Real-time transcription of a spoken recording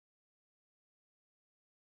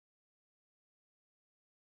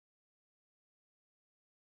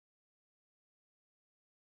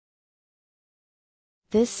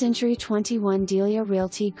This Century 21 Delia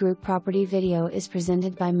Realty Group property video is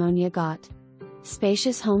presented by Monia Gott.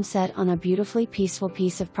 Spacious home set on a beautifully peaceful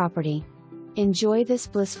piece of property. Enjoy this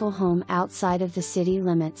blissful home outside of the city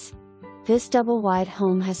limits. This double-wide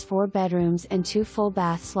home has 4 bedrooms and 2 full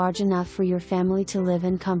baths large enough for your family to live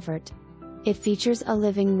in comfort. It features a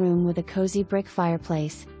living room with a cozy brick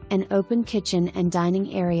fireplace, an open kitchen and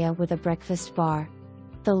dining area with a breakfast bar.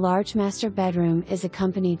 The large master bedroom is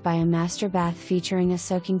accompanied by a master bath featuring a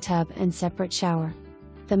soaking tub and separate shower.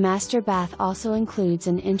 The master bath also includes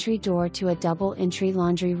an entry door to a double-entry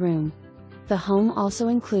laundry room. The home also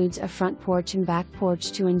includes a front porch and back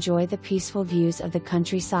porch to enjoy the peaceful views of the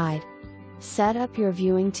countryside. Set up your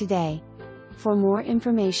viewing today. For more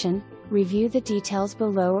information, review the details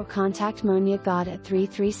below or contact Monia Gott at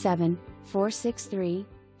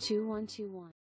 337-463-2121.